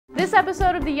This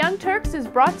episode of The Young Turks is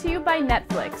brought to you by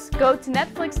Netflix. Go to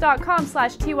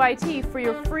netflix.com/TYT for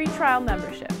your free trial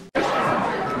membership.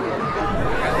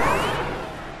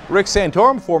 Rick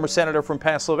Santorum, former senator from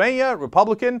Pennsylvania,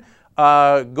 Republican,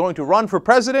 going to run for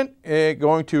president,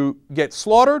 going to get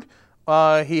slaughtered.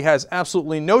 He has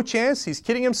absolutely no chance. He's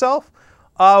kidding himself.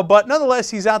 But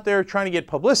nonetheless, he's out there trying to get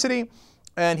publicity.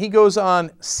 And he goes on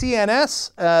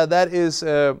CNS. That is,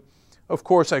 of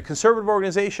course, a conservative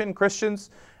organization,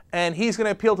 Christians. And he's going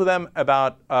to appeal to them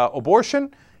about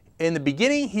abortion. In the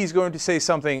beginning, he's going to say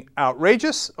something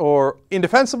outrageous or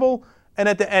indefensible. And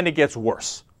at the end, it gets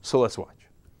worse. So let's watch.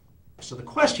 So the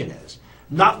question is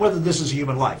not whether this is a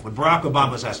human life. When Barack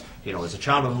Obama says, is a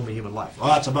child of whom a human life? Well,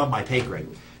 that's above my pay grade.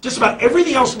 Just about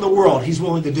everything else in the world he's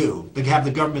willing to do, to have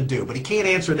the government do, but he can't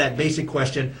answer that basic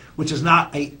question, which is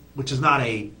not a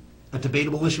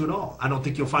debatable issue at all. I don't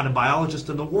think you'll find a biologist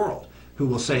in the world who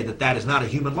will say that that is not a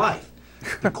human life.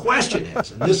 The question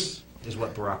is, and this is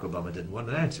what Barack Obama didn't want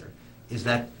to answer, is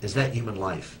that human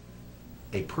life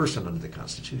a person under the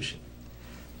Constitution?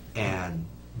 And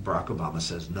Barack Obama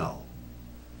says no.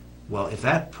 Well, if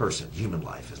that person, human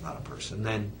life, is not a person,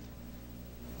 then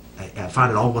I find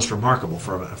it almost remarkable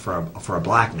for a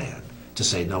black man to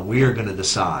say, no, we are going to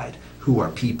decide who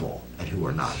are people and who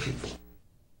are not people.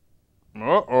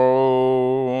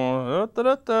 Uh-oh.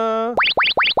 Da-da-da-da.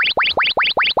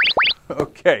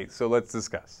 Okay, so let's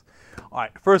discuss. All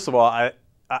right, first of all,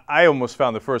 I almost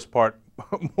found the first part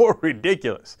more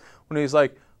ridiculous when he's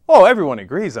like, oh, everyone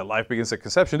agrees that life begins at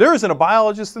conception. There isn't a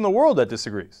biologist in the world that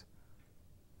disagrees.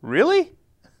 Really?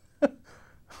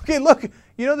 Okay, look,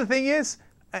 the thing is,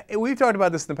 we've talked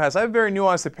about this in the past. I have a very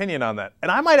nuanced opinion on that,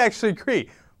 and I might actually agree,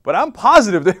 but I'm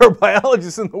positive there are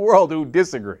biologists in the world who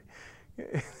disagree.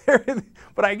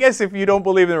 But I guess if you don't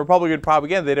believe in Republican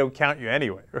propaganda, they don't count you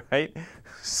anyway, right?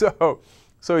 So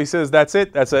he says that's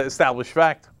it. That's an established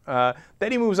fact.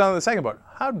 Then he moves on to the second part.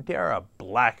 How dare a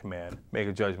black man make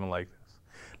a judgment like this?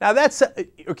 Now that's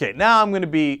okay. Now I'm going to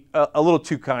be a little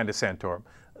too kind to Santorum.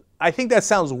 I think that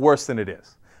sounds worse than it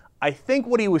is. I think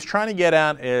what he was trying to get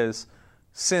at is,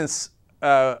 since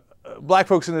black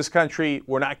folks in this country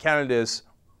were not counted as,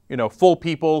 full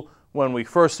people when we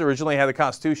first originally had the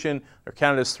Constitution, they're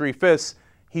counted as 3/5.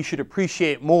 He should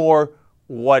appreciate more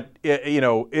what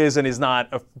is and is not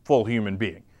a full human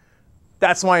being.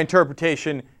 That's my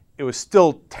interpretation. It was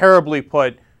still terribly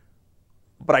put,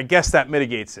 but I guess that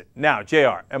mitigates it. Now,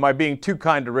 JR, am I being too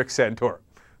kind to Rick Santorum?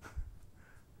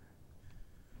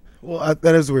 Well,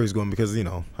 that is where he's going because,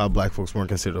 how black folks weren't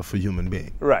considered a full human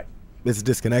being. Right. It's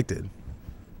disconnected.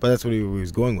 But that's what he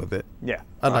was going with it. Yeah.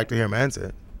 I'd like to hear him answer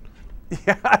it.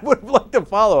 Yeah, I would like to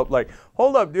follow up. Like,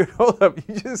 hold up, dude, hold up.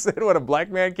 You just said what, a black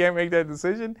man can't make that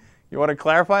decision? You want to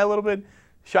clarify a little bit?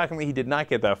 Shockingly, he did not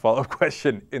get that follow-up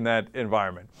question in that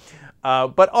environment.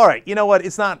 But all right, you know what?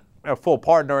 It's not a full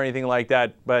pardon or anything like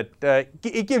that, but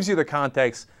it gives you the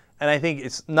context, and I think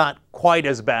it's not quite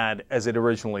as bad as it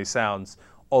originally sounds,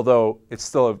 although it's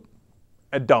still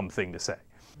a dumb thing to say.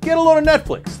 Get a load of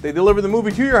Netflix. They deliver the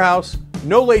movie to your house,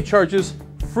 no late charges,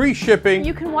 free shipping.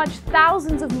 You can watch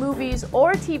thousands of movies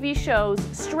or TV shows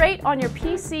straight on your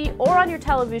PC or on your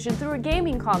television through a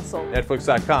gaming console.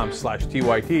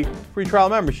 Netflix.com/TYT, free trial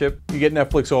membership. You get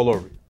Netflix all over you.